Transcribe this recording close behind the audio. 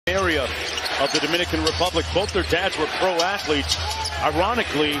Area of the Dominican Republic. Both their dads were pro athletes.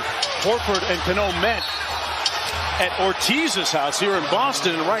 Ironically, Horford and Cano met at Ortiz's house here in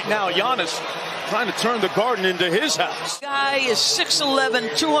Boston, and right now Giannis trying to turn the Garden into his house. Guy is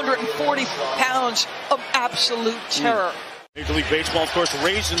 6'11", 240 pounds of absolute terror. Major League Baseball, of course,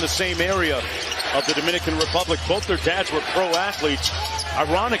 raised in the same area of the Dominican Republic. Both their dads were pro athletes.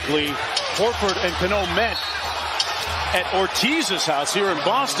 Ironically, Horford and Cano met at Ortiz's house here in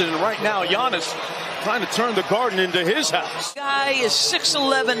Boston, and right now Giannis trying to turn the Garden into his house. Guy is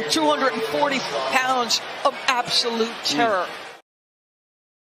 6'11", 240 pounds of absolute terror.